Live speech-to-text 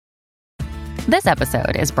This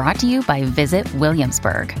episode is brought to you by Visit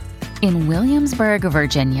Williamsburg. In Williamsburg,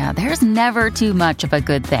 Virginia, there's never too much of a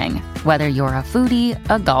good thing. Whether you're a foodie,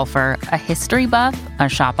 a golfer, a history buff, a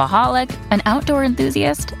shopaholic, an outdoor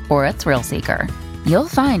enthusiast, or a thrill seeker, you'll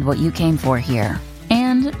find what you came for here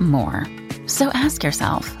and more. So ask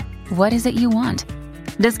yourself, what is it you want?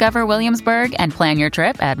 Discover Williamsburg and plan your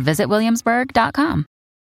trip at visitwilliamsburg.com.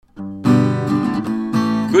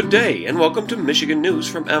 Good day, and welcome to Michigan News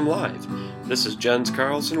from MLive. This is Jens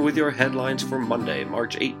Carlson with your headlines for Monday,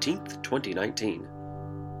 March 18th, 2019.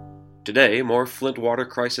 Today, more Flint water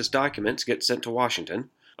crisis documents get sent to Washington,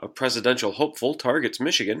 a presidential hopeful targets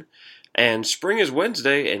Michigan, and spring is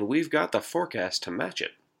Wednesday and we've got the forecast to match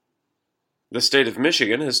it. The state of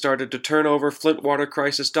Michigan has started to turn over Flint water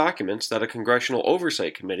crisis documents that a Congressional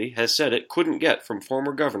Oversight Committee has said it couldn't get from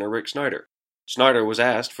former Governor Rick Snyder. Snyder was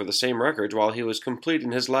asked for the same records while he was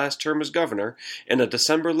completing his last term as governor in a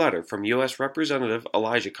December letter from U.S. Representative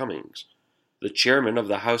Elijah Cummings. The chairman of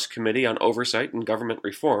the House Committee on Oversight and Government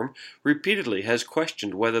Reform repeatedly has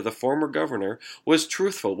questioned whether the former governor was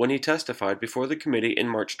truthful when he testified before the committee in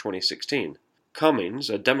March 2016. Cummings,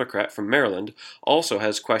 a Democrat from Maryland, also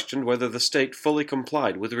has questioned whether the state fully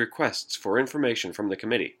complied with requests for information from the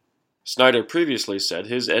committee. Snyder previously said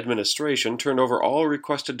his administration turned over all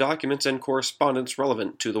requested documents and correspondence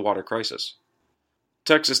relevant to the water crisis.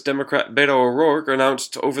 Texas Democrat Beto O'Rourke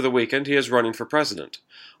announced over the weekend he is running for president.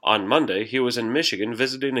 On Monday, he was in Michigan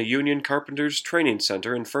visiting a union carpenters training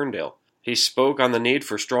center in Ferndale. He spoke on the need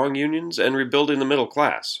for strong unions and rebuilding the middle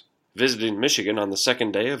class. Visiting Michigan on the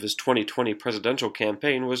second day of his 2020 presidential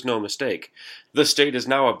campaign was no mistake. The state is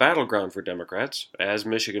now a battleground for Democrats, as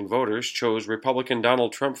Michigan voters chose Republican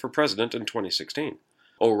Donald Trump for president in 2016.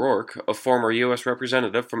 O'Rourke, a former U.S.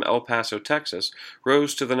 representative from El Paso, Texas,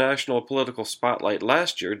 rose to the national political spotlight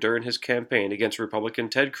last year during his campaign against Republican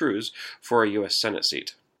Ted Cruz for a U.S. Senate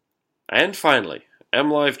seat. And finally,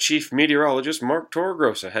 MLive chief meteorologist Mark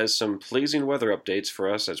Torregrossa has some pleasing weather updates for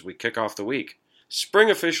us as we kick off the week.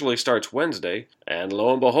 Spring officially starts Wednesday, and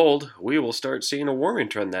lo and behold, we will start seeing a warming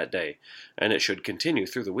trend that day, and it should continue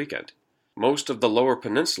through the weekend. Most of the lower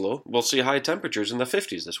peninsula will see high temperatures in the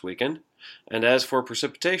 50s this weekend, and as for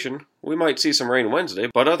precipitation, we might see some rain Wednesday,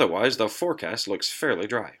 but otherwise the forecast looks fairly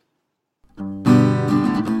dry.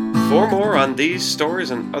 For more on these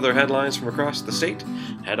stories and other headlines from across the state,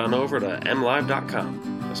 head on over to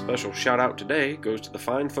mlive.com. A special shout out today goes to the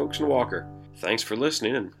fine folks in Walker. Thanks for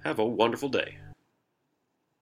listening and have a wonderful day.